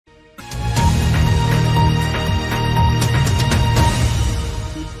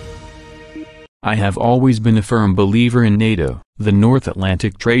I have always been a firm believer in NATO. The North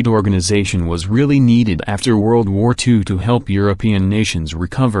Atlantic Trade Organization was really needed after World War II to help European nations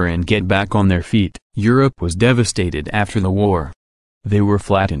recover and get back on their feet. Europe was devastated after the war. They were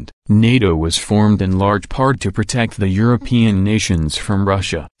flattened. NATO was formed in large part to protect the European nations from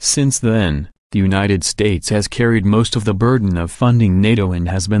Russia. Since then, the United States has carried most of the burden of funding NATO and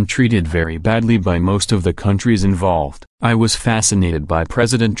has been treated very badly by most of the countries involved. I was fascinated by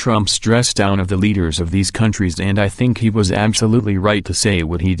President Trump's dress down of the leaders of these countries, and I think he was absolutely right to say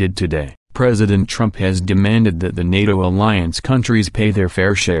what he did today. President Trump has demanded that the NATO alliance countries pay their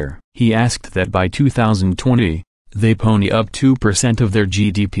fair share. He asked that by 2020, they pony up 2% of their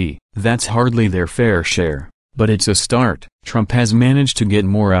GDP. That's hardly their fair share, but it's a start. Trump has managed to get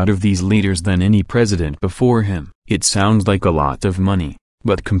more out of these leaders than any president before him. It sounds like a lot of money,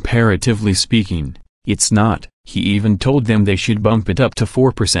 but comparatively speaking, it's not. He even told them they should bump it up to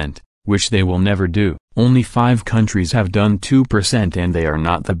 4%, which they will never do. Only 5 countries have done 2% and they are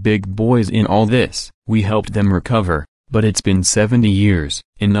not the big boys in all this. We helped them recover, but it's been 70 years.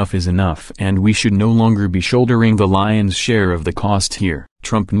 Enough is enough, and we should no longer be shouldering the lion's share of the cost here.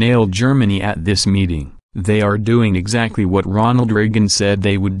 Trump nailed Germany at this meeting. They are doing exactly what Ronald Reagan said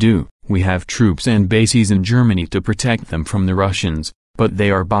they would do. We have troops and bases in Germany to protect them from the Russians, but they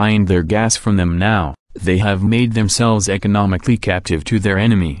are buying their gas from them now. They have made themselves economically captive to their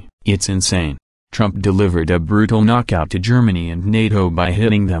enemy. It's insane. Trump delivered a brutal knockout to Germany and NATO by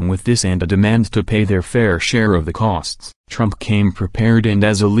hitting them with this and a demand to pay their fair share of the costs. Trump came prepared, and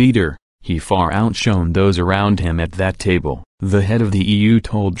as a leader, he far outshone those around him at that table. The head of the EU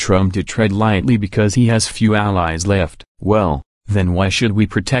told Trump to tread lightly because he has few allies left. Well, then why should we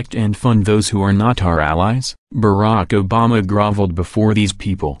protect and fund those who are not our allies? Barack Obama groveled before these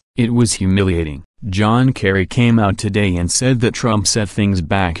people. It was humiliating. John Kerry came out today and said that Trump set things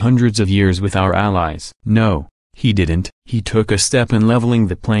back hundreds of years with our allies. No, he didn't. He took a step in leveling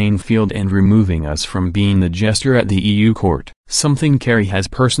the playing field and removing us from being the jester at the EU court, something Kerry has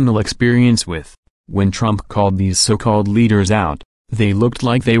personal experience with. When Trump called these so-called leaders out, they looked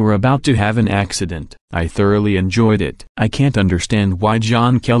like they were about to have an accident. I thoroughly enjoyed it. I can't understand why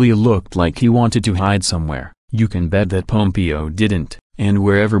John Kelly looked like he wanted to hide somewhere. You can bet that Pompeo didn't, and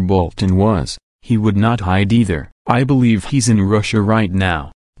wherever Bolton was, he would not hide either. I believe he's in Russia right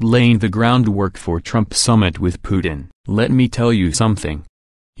now, laying the groundwork for Trump's summit with Putin. Let me tell you something.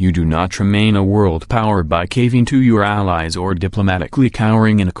 You do not remain a world power by caving to your allies or diplomatically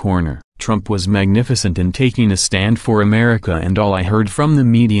cowering in a corner. Trump was magnificent in taking a stand for America, and all I heard from the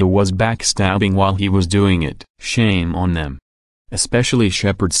media was backstabbing while he was doing it. Shame on them. Especially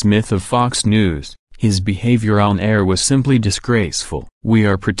Shepard Smith of Fox News. His behavior on air was simply disgraceful. We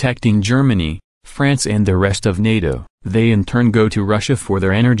are protecting Germany, France and the rest of NATO. They in turn go to Russia for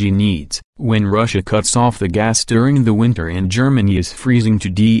their energy needs. When Russia cuts off the gas during the winter and Germany is freezing to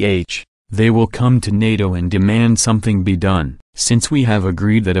DH, they will come to NATO and demand something be done. Since we have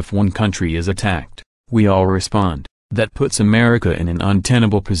agreed that if one country is attacked, we all respond, that puts America in an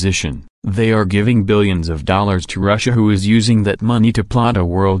untenable position. They are giving billions of dollars to Russia, who is using that money to plot a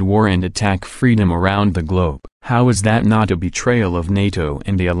world war and attack freedom around the globe. How is that not a betrayal of NATO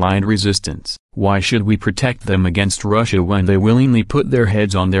and the Allied resistance? Why should we protect them against Russia when they willingly put their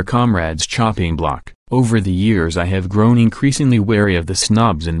heads on their comrades' chopping block? Over the years I have grown increasingly wary of the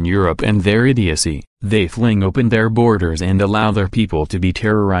snobs in Europe and their idiocy. They fling open their borders and allow their people to be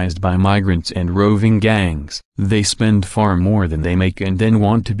terrorized by migrants and roving gangs. They spend far more than they make and then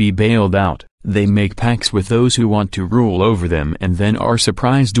want to be bailed out. They make pacts with those who want to rule over them and then are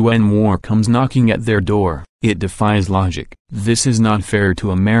surprised when war comes knocking at their door. It defies logic. This is not fair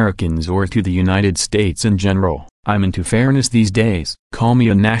to Americans or to the United States in general. I'm into fairness these days. Call me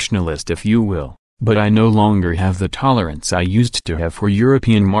a nationalist if you will. But I no longer have the tolerance I used to have for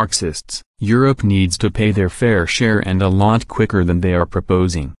European Marxists. Europe needs to pay their fair share, and a lot quicker than they are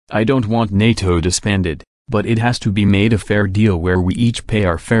proposing. I don't want NATO disbanded, but it has to be made a fair deal where we each pay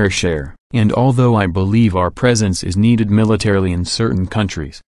our fair share. And although I believe our presence is needed militarily in certain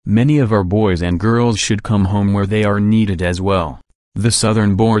countries, many of our boys and girls should come home where they are needed as well. The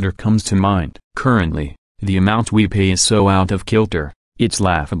southern border comes to mind. Currently, the amount we pay is so out of kilter. It's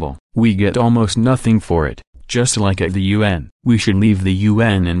laughable. We get almost nothing for it, just like at the UN. We should leave the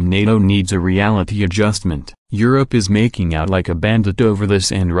UN, and NATO needs a reality adjustment. Europe is making out like a bandit over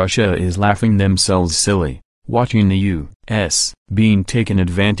this, and Russia is laughing themselves silly, watching the US being taken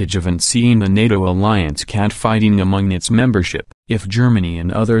advantage of and seeing the NATO alliance catfighting among its membership. If Germany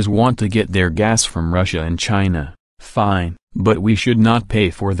and others want to get their gas from Russia and China, fine, but we should not pay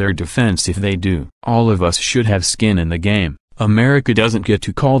for their defense if they do. All of us should have skin in the game. America doesn't get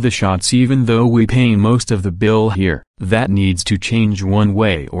to call the shots even though we pay most of the bill here. That needs to change one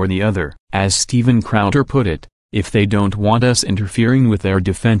way or the other. As Steven Crowder put it, if they don't want us interfering with their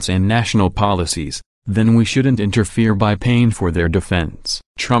defense and national policies, then we shouldn't interfere by paying for their defense.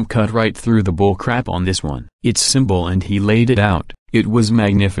 Trump cut right through the bullcrap on this one. It's simple and he laid it out. It was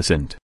magnificent.